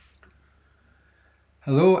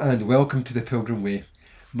Hello and welcome to the Pilgrim Way.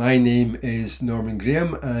 My name is Norman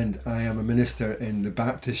Graham and I am a minister in the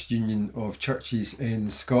Baptist Union of Churches in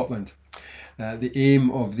Scotland. The aim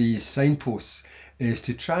of these signposts is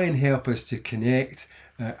to try and help us to connect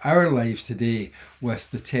our lives today with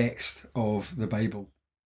the text of the Bible.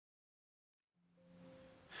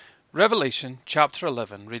 Revelation chapter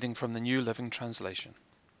 11, reading from the New Living Translation.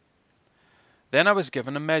 Then I was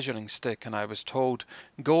given a measuring stick, and I was told,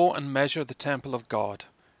 "Go and measure the temple of God,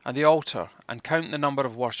 and the altar, and count the number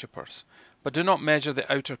of worshippers, but do not measure the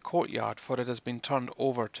outer courtyard, for it has been turned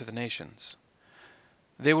over to the nations.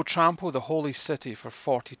 They will trample the holy city for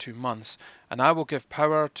 42 months, and I will give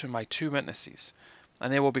power to my 2 witnesses,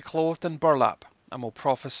 and they will be clothed in burlap, and will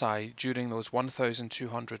prophesy during those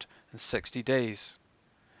 1,260 days.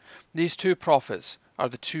 These 2 prophets are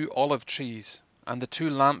the 2 olive trees and the 2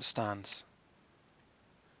 lampstands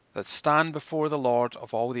that stand before the Lord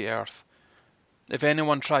of all the earth. If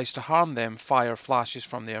anyone tries to harm them, fire flashes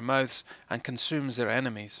from their mouths and consumes their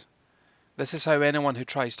enemies. This is how anyone who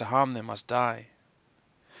tries to harm them must die.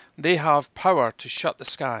 They have power to shut the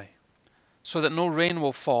sky, so that no rain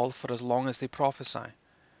will fall for as long as they prophesy.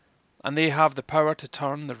 And they have the power to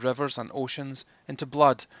turn the rivers and oceans into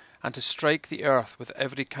blood, and to strike the earth with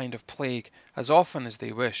every kind of plague as often as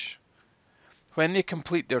they wish. When they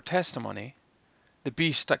complete their testimony, the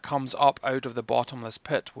beast that comes up out of the bottomless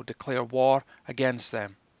pit will declare war against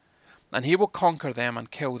them, and he will conquer them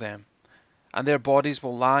and kill them, and their bodies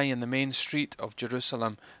will lie in the main street of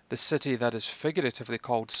Jerusalem, the city that is figuratively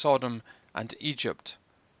called Sodom and Egypt,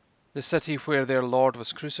 the city where their Lord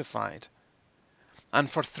was crucified. And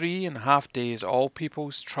for 3.5 days all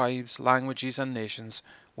peoples, tribes, languages, and nations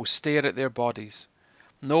will stare at their bodies.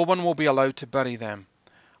 No one will be allowed to bury them.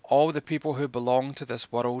 All the people who belong to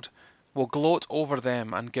this world will gloat over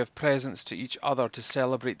them and give presents to each other to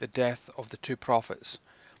celebrate the death of the 2 prophets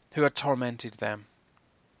who had tormented them.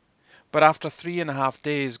 But after 3.5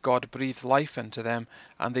 days God breathed life into them,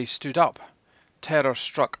 and they stood up. Terror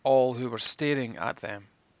struck all who were staring at them.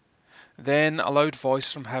 Then a loud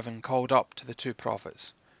voice from heaven called up to the 2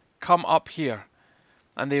 prophets, "Come up here."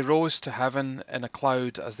 And they rose to heaven in a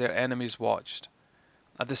cloud as their enemies watched.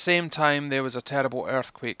 At the same time there was a terrible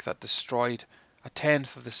earthquake that destroyed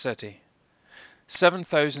 1/10 of the city.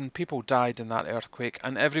 7,000 people died in that earthquake,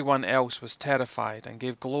 and everyone else was terrified and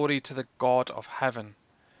gave glory to the God of heaven.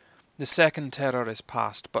 The second terror is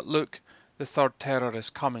past, but look, the third terror is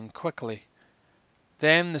coming quickly.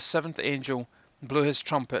 Then the 7th angel blew his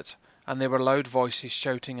trumpet, and there were loud voices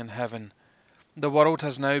shouting in heaven, "The world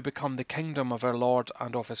has now become the kingdom of our Lord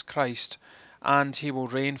and of his Christ, and he will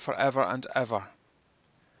reign forever and ever."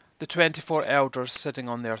 The 24 elders sitting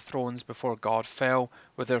on their thrones before God fell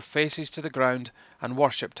with their faces to the ground and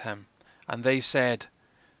worshipped him. And they said,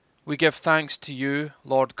 "We give thanks to you,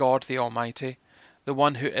 Lord God the Almighty, the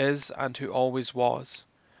one who is and who always was.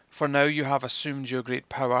 For now you have assumed your great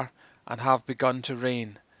power and have begun to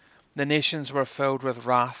reign. The nations were filled with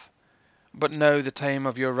wrath, but now the time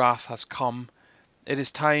of your wrath has come. It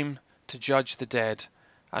is time to judge the dead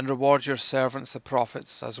and reward your servants the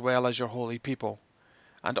prophets as well as your holy people.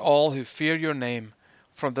 And all who fear your name,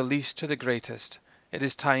 from the least to the greatest, it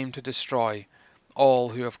is time to destroy all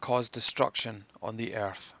who have caused destruction on the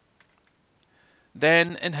earth."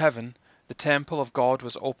 Then in heaven the temple of God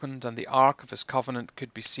was opened, and the ark of his covenant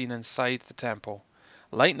could be seen inside the temple.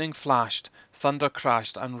 Lightning flashed, thunder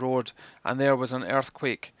crashed and roared, and there was an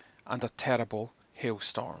earthquake and a terrible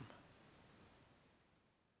hailstorm.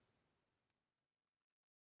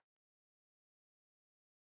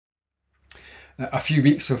 A few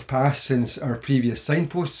weeks have passed since our previous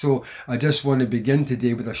signpost, so I just want to begin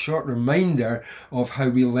today with a short reminder of how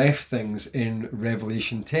we left things in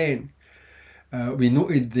Revelation 10. We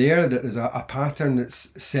noted there that there's a pattern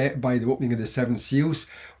that's set by the opening of the 7 seals,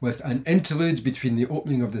 with an interlude between the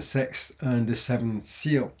opening of the 6th and the 7th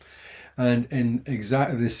seal. And in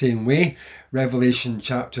exactly the same way, Revelation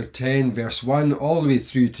chapter 10 verse 1 all the way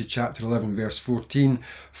through to chapter 11 verse 14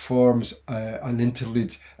 forms an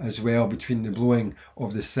interlude as well between the blowing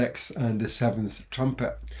of the 6th and the 7th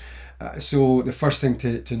trumpet. So the first thing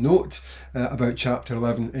to note about chapter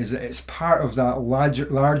 11 is that it's part of that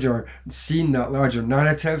larger scene, that larger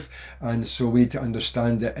narrative, and so we need to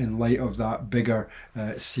understand it in light of that bigger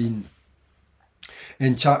scene.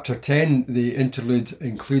 In chapter 10, the interlude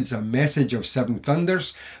includes a message of 7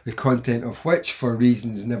 thunders, the content of which, for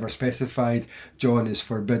reasons never specified, John is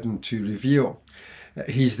forbidden to reveal.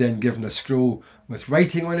 He's then given a scroll with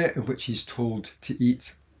writing on it in which he's told to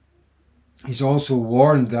eat. He's also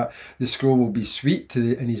warned that the scroll will be sweet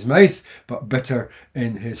in his mouth, but bitter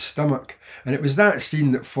in his stomach. And it was that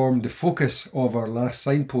scene that formed the focus of our last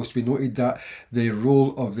signpost. We noted that the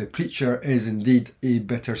role of the preacher is indeed a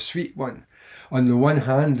bittersweet one. On the one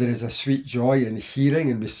hand, there is a sweet joy in hearing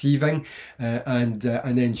and receiving and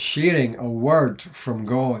then sharing a word from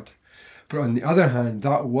God. But on the other hand,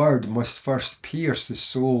 that word must first pierce the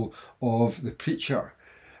soul of the preacher.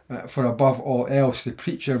 For above all else, the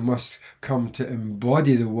preacher must come to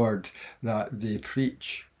embody the word that they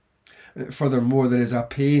preach. Furthermore, there is a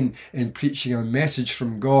pain in preaching a message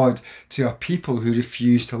from God to a people who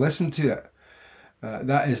refuse to listen to it.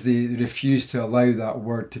 That is, they refuse to allow that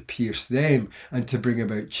word to pierce them and to bring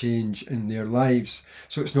about change in their lives.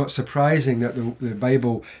 So it's not surprising that the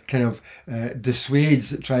Bible kind of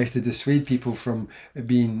tries to dissuade people from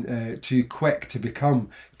being too quick to become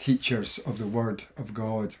teachers of the Word of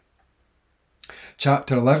God.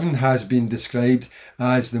 Chapter 11 has been described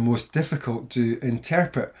as the most difficult to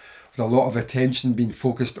interpret, with a lot of attention being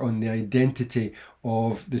focused on the identity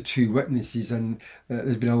of the two witnesses, and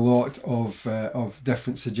there's been a lot of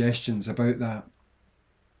different suggestions about that.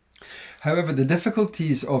 However, the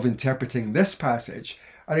difficulties of interpreting this passage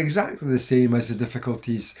are exactly the same as the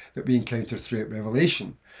difficulties that we encounter throughout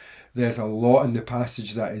Revelation. There's a lot in the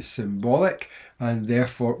passage that is symbolic and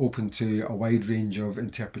therefore open to a wide range of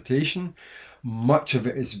interpretation. Much of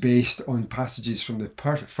it is based on passages from the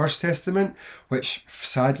First Testament, which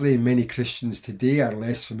sadly many Christians today are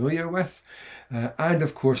less familiar with. And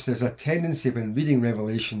of course, there's a tendency when reading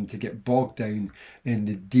Revelation to get bogged down in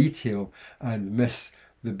the detail and miss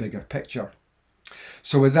the bigger picture.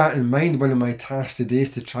 So with that in mind, one of my tasks today is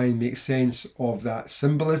to try and make sense of that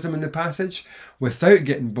symbolism in the passage without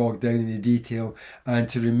getting bogged down in the detail, and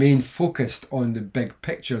to remain focused on the big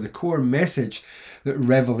picture, the core message that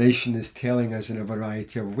Revelation is telling us in a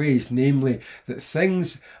variety of ways, namely that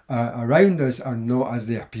things around us are not as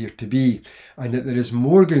they appear to be, and that there is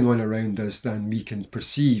more going on around us than we can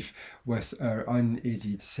perceive with our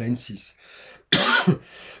unaided senses.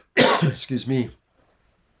 Excuse me.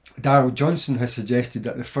 Darrell Johnson has suggested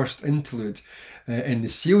that the first interlude in the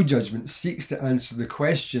seal judgment seeks to answer the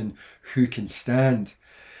question, who can stand?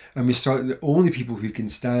 And we saw that the only people who can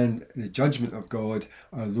stand the judgment of God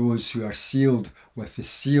are those who are sealed with the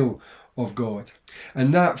seal of God.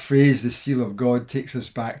 And that phrase, the seal of God, takes us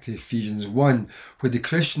back to Ephesians 1, where the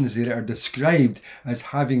Christians there are described as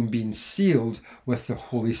having been sealed with the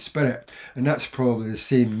Holy Spirit. And that's probably the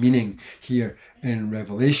same meaning here in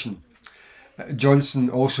Revelation. Johnson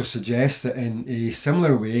also suggests that in a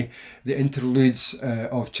similar way, the interludes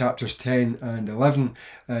of chapters 10 and 11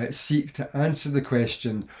 seek to answer the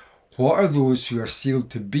question, what are those who are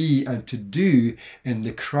sealed to be and to do in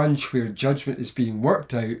the crunch where judgment is being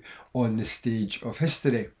worked out on the stage of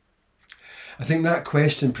history? I think that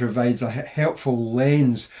question provides a helpful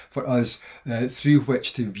lens for us through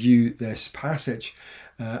which to view this passage.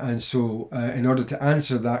 And so in order to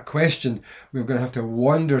answer that question, we're going to have to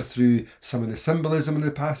wander through some of the symbolism of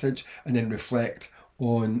the passage and then reflect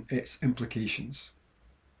on its implications.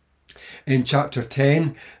 In chapter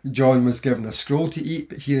 10, John was given a scroll to eat,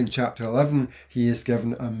 but here in chapter 11, he is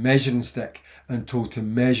given a measuring stick and told to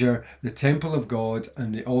measure the temple of God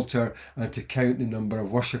and the altar and to count the number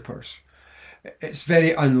of worshippers. It's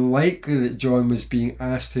very unlikely that John was being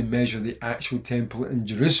asked to measure the actual temple in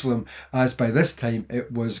Jerusalem, as by this time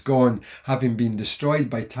it was gone, having been destroyed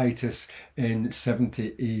by Titus in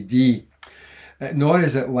 70 AD. Nor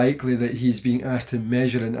is it likely that he's being asked to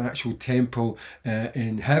measure an actual temple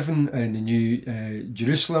in heaven, in the New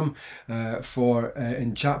Jerusalem, for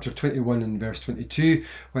in chapter 21 and verse 22,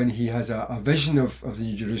 when he has a vision of the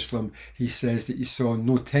New Jerusalem, he says that he saw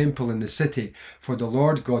no temple in the city, for the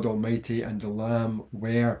Lord God Almighty and the Lamb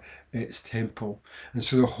were its temple. And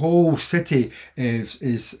so the whole city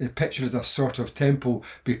is pictured as a sort of temple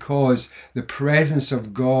because the presence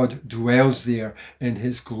of God dwells there in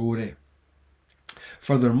his glory.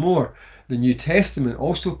 Furthermore, the New Testament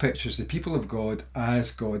also pictures the people of God as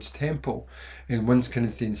God's temple. In 1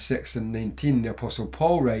 Corinthians 6 and 19, the Apostle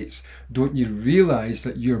Paul writes, "Don't you realize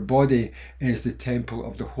that your body is the temple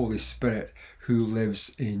of the Holy Spirit who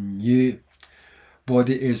lives in you?"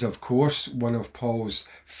 Body is, of course, one of Paul's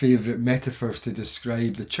favourite metaphors to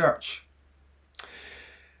describe the church.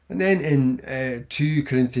 And then in 2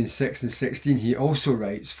 Corinthians 6 and 16, he also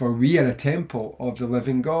writes, "For we are a temple of the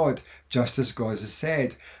living God, just as God has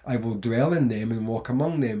said, I will dwell in them and walk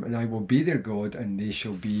among them, and I will be their God, and they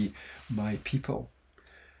shall be my people."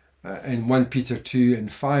 In 1 Peter 2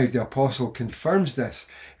 and 5, the apostle confirms this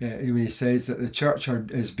when he says that the church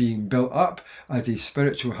is being built up as a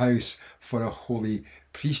spiritual house for a holy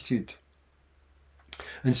priesthood.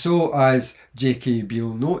 And so, as J.K.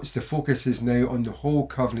 Beale notes, the focus is now on the whole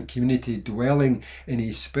covenant community dwelling in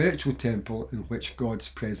a spiritual temple in which God's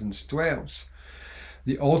presence dwells.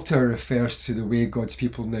 The altar refers to the way God's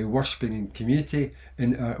people now worship in the community.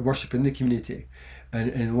 And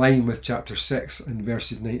in line with chapter 6 and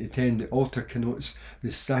verses 9 to 10, the altar connotes the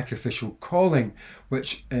sacrificial calling,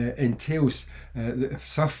 which entails the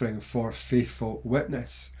suffering for faithful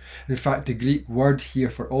witness. In fact, the Greek word here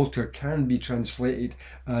for altar can be translated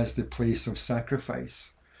as the place of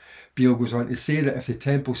sacrifice. Beale goes on to say that if the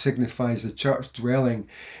temple signifies the church dwelling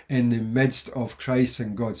in the midst of Christ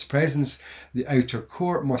and God's presence, the outer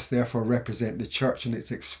court must therefore represent the church in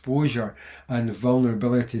its exposure and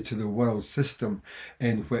vulnerability to the world system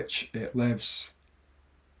in which it lives.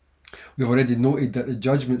 We've already noted that the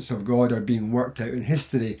judgments of God are being worked out in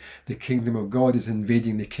history. The kingdom of God is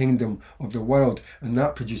invading the kingdom of the world, and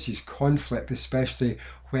that produces conflict, especially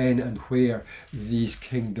when and where these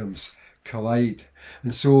kingdoms collide.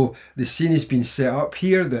 And so the scene has been set up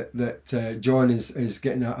here that John is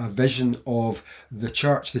getting a vision of the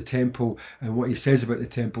church, the temple, and what he says about the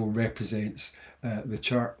temple represents the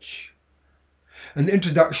church. And the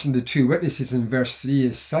introduction of the two witnesses in verse 3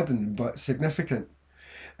 is sudden but significant.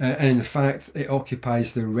 And in fact, it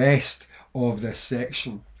occupies the rest of this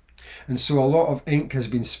section. And so a lot of ink has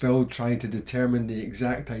been spilled trying to determine the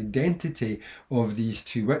exact identity of these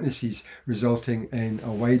two witnesses, resulting in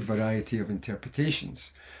a wide variety of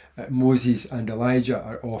interpretations. Moses and Elijah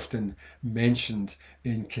are often mentioned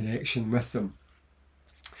in connection with them.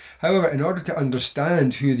 However, in order to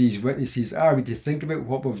understand who these witnesses are, we need to think about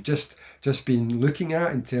what we've just been looking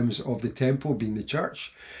at in terms of the temple being the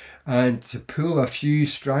church, and to pull a few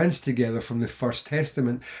strands together from the First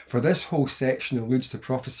Testament, for this whole section alludes to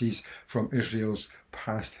prophecies from Israel's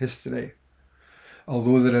past history.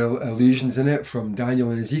 Although there are allusions in it from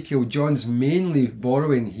Daniel and Ezekiel, John's mainly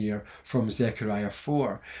borrowing here from Zechariah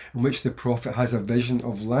 4, in which the prophet has a vision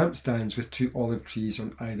of lampstands with two olive trees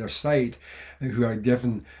on either side, who are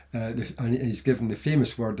given, and he's given the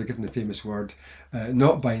famous word,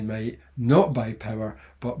 not by might, not by power,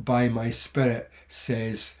 but by my Spirit,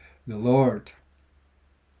 says the Lord.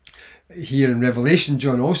 Here in Revelation,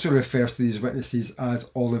 John also refers to these witnesses as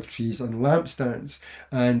olive trees and lampstands.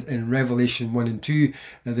 And in Revelation 1 and 2,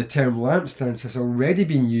 the term lampstands has already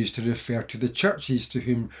been used to refer to the churches to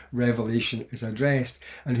whom Revelation is addressed,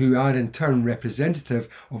 and who are in turn representative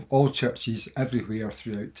of all churches everywhere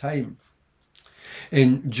throughout time.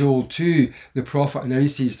 In Joel 2, the prophet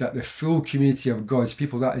announces that the full community of God's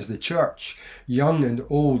people, that is the church, young and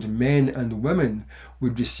old, men and women,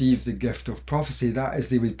 would receive the gift of prophecy. That is,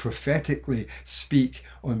 they would prophetically speak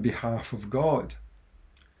on behalf of God.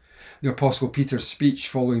 The Apostle Peter's speech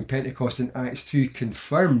following Pentecost in Acts 2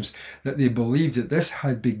 confirms that they believed that this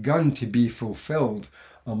had begun to be fulfilled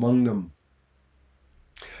among them.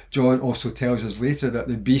 John also tells us later that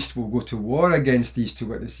the beast will go to war against these two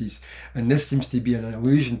witnesses, and this seems to be an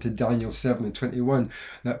allusion to Daniel 7 and 21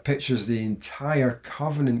 that pictures the entire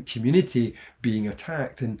covenant community being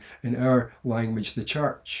attacked, in our language, the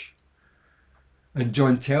church. And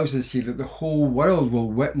John tells us here that the whole world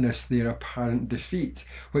will witness their apparent defeat,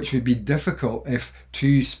 which would be difficult if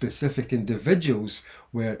two specific individuals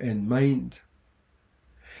were in mind.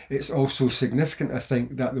 It's also significant, I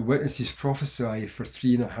think, that the witnesses prophesy for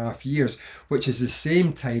 3.5 years, which is the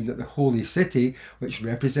same time that the holy city, which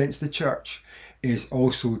represents the church, is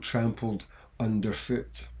also trampled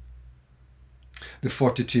underfoot. The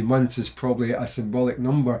 42 months is probably a symbolic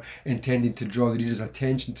number intended to draw the reader's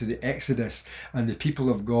attention to the Exodus and the people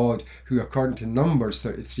of God who, according to Numbers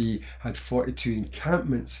 33, had 42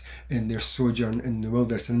 encampments in their sojourn in the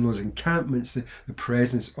wilderness. And in those encampments, the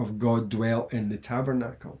presence of God dwelt in the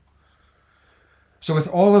tabernacle. So with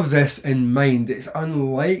all of this in mind, it's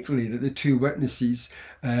unlikely that the two witnesses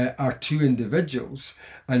are two individuals.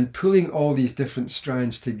 And pulling all these different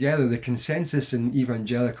strands together, the consensus in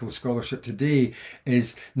evangelical scholarship today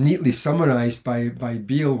is neatly summarised by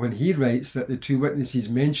Beale when he writes that the two witnesses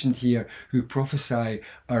mentioned here who prophesy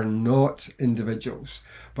are not individuals,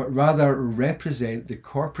 but rather represent the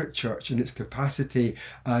corporate church in its capacity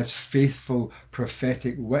as faithful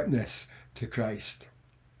prophetic witness to Christ.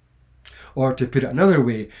 Or to put it another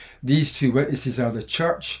way, these two witnesses are the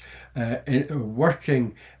church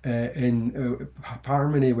working in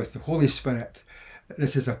harmony with the Holy Spirit.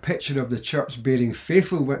 This is a picture of the church bearing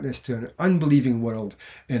faithful witness to an unbelieving world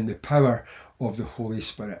in the power of the Holy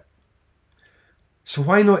Spirit. So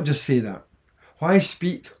why not just say that? Why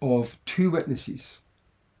speak of two witnesses?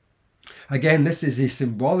 Again, this is a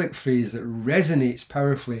symbolic phrase that resonates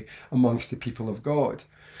powerfully amongst the people of God.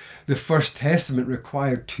 The First Testament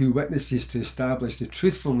required 2 witnesses to establish the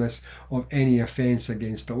truthfulness of any offence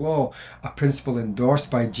against the law, a principle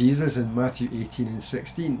endorsed by Jesus in Matthew 18 and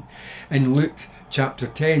 16. In Luke chapter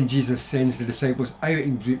 10, Jesus sends the disciples out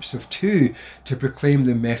in groups of 2 to proclaim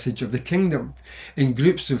the message of the kingdom. In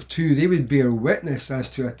groups of 2, they would bear witness as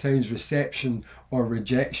to a town's reception or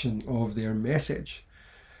rejection of their message.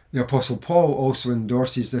 The Apostle Paul also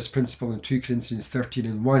endorses this principle in 2 Corinthians 13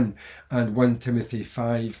 and 1 and 1 Timothy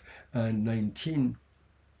 5 and 19.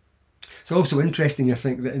 It's also interesting, I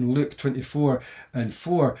think, that in Luke 24 and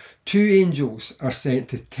 4, 2 angels are sent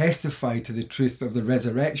to testify to the truth of the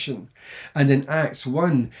resurrection. And in Acts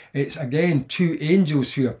 1, it's again 2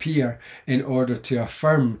 angels who appear in order to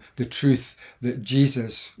affirm the truth that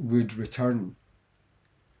Jesus would return.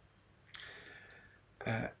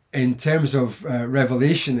 In terms of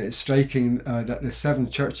Revelation, it's striking that the 7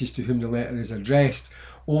 churches to whom the letter is addressed,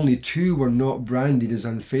 only 2 were not branded as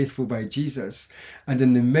unfaithful by Jesus. And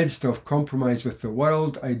in the midst of compromise with the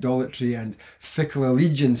world, idolatry and fickle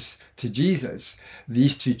allegiance to Jesus,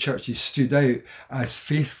 these 2 churches stood out as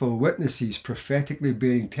faithful witnesses, prophetically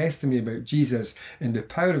bearing testimony about Jesus in the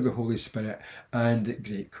power of the Holy Spirit and at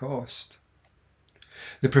great cost.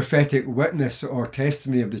 The prophetic witness or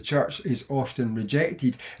testimony of the church is often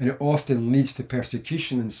rejected, and it often leads to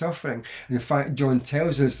persecution and suffering. In fact, John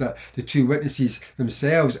tells us that the 2 witnesses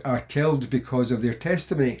themselves are killed because of their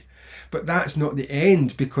testimony. But that's not the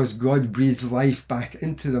end, because God breathes life back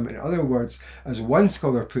into them. In other words, as one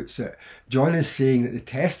scholar puts it, John is saying that the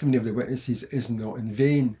testimony of the witnesses is not in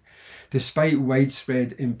vain. Despite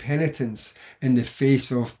widespread impenitence in the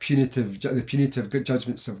face of the punitive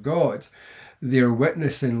judgments of God, their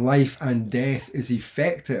witness in life and death is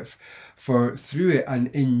effective, for through it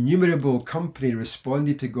an innumerable company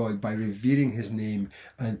responded to God by revering his name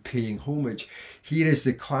and paying homage. Here is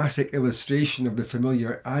the classic illustration of the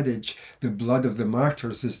familiar adage, the blood of the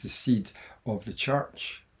martyrs is the seed of the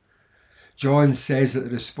church. John says that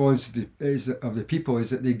the response of the people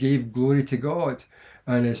is that they gave glory to God.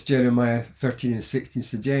 And as Jeremiah 13 and 16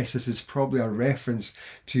 suggests, this is probably a reference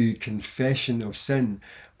to confession of sin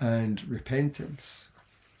and repentance.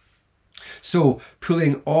 So,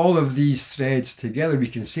 pulling all of these threads together, we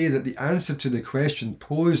can say that the answer to the question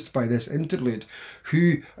posed by this interlude,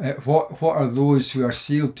 what are those who are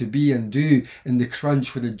sealed to be and do in the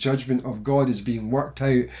crunch where the judgment of God is being worked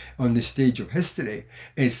out on the stage of history,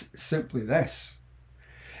 is simply this.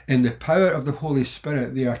 In the power of the Holy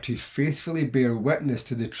Spirit, they are to faithfully bear witness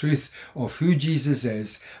to the truth of who Jesus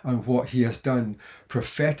is and what he has done,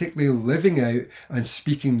 prophetically living out and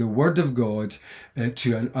speaking the word of God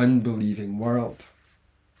to an unbelieving world.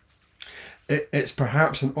 It's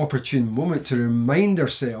perhaps an opportune moment to remind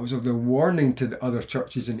ourselves of the warning to the other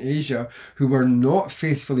churches in Asia who were not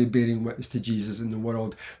faithfully bearing witness to Jesus in the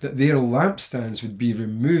world, that their lampstands would be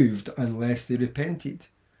removed unless they repented.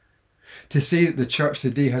 To say that the church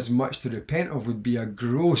today has much to repent of would be a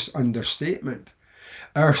gross understatement.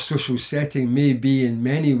 Our social setting may be in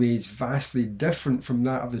many ways vastly different from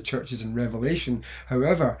that of the churches in Revelation.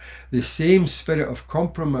 However, the same spirit of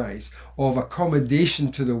compromise, of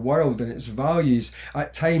accommodation to the world and its values,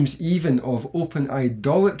 at times even of open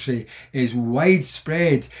idolatry, is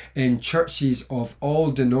widespread in churches of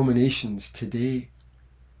all denominations today.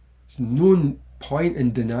 There's no point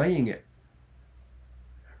in denying it.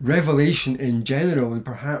 Revelation in general, and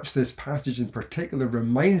perhaps this passage in particular,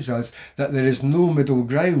 reminds us that there is no middle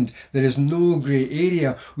ground. There is no grey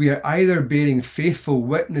area. We are either bearing faithful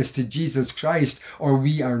witness to Jesus Christ or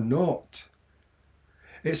we are not.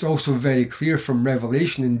 It's also very clear from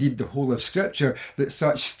Revelation, indeed the whole of Scripture, that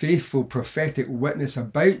such faithful prophetic witness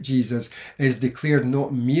about Jesus is declared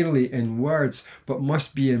not merely in words, but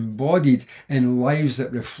must be embodied in lives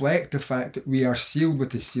that reflect the fact that we are sealed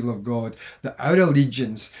with the seal of God, that our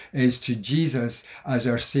allegiance is to Jesus as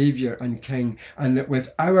our Saviour and King, and that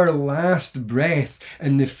with our last breath,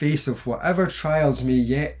 in the face of whatever trials may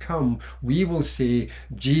yet come, we will say,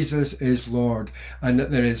 Jesus is Lord, and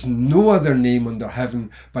that there is no other name under heaven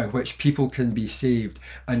by which people can be saved,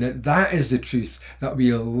 and that is the truth that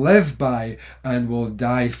we live by and will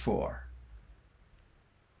die for.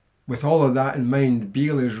 With all of that in mind,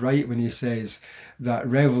 Beale is right when he says that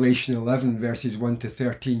Revelation 11 verses 1 to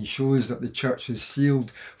 13 shows that the church is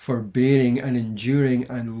sealed for bearing an enduring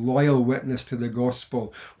and loyal witness to the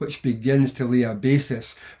gospel, which begins to lay a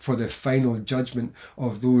basis for the final judgment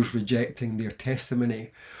of those rejecting their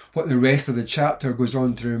testimony. What the rest of the chapter goes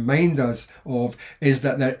on to remind us of is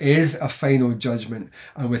that there is a final judgment,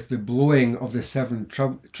 and with the blowing of the seventh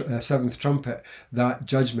trumpet, that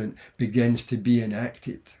judgment begins to be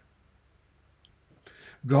enacted.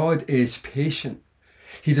 God is patient.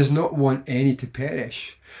 He does not want any to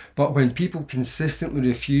perish. But when people consistently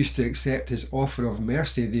refuse to accept his offer of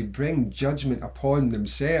mercy, they bring judgment upon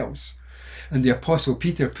themselves. And the Apostle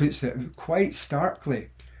Peter puts it quite starkly.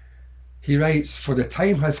 He writes, "For the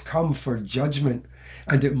time has come for judgment,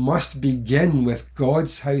 and it must begin with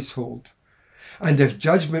God's household. And if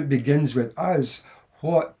judgment begins with us,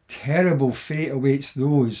 what terrible fate awaits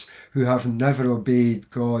those who have never obeyed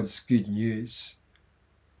God's good news."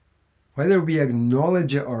 Whether we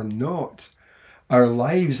acknowledge it or not, our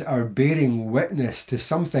lives are bearing witness to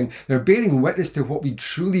something. They're bearing witness to what we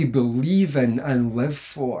truly believe in and live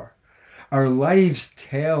for. Our lives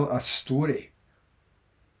tell a story.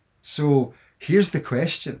 So here's the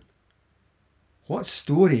question. What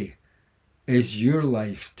story is your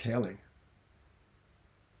life telling?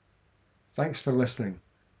 Thanks for listening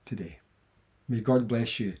today. May God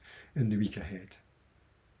bless you in the week ahead.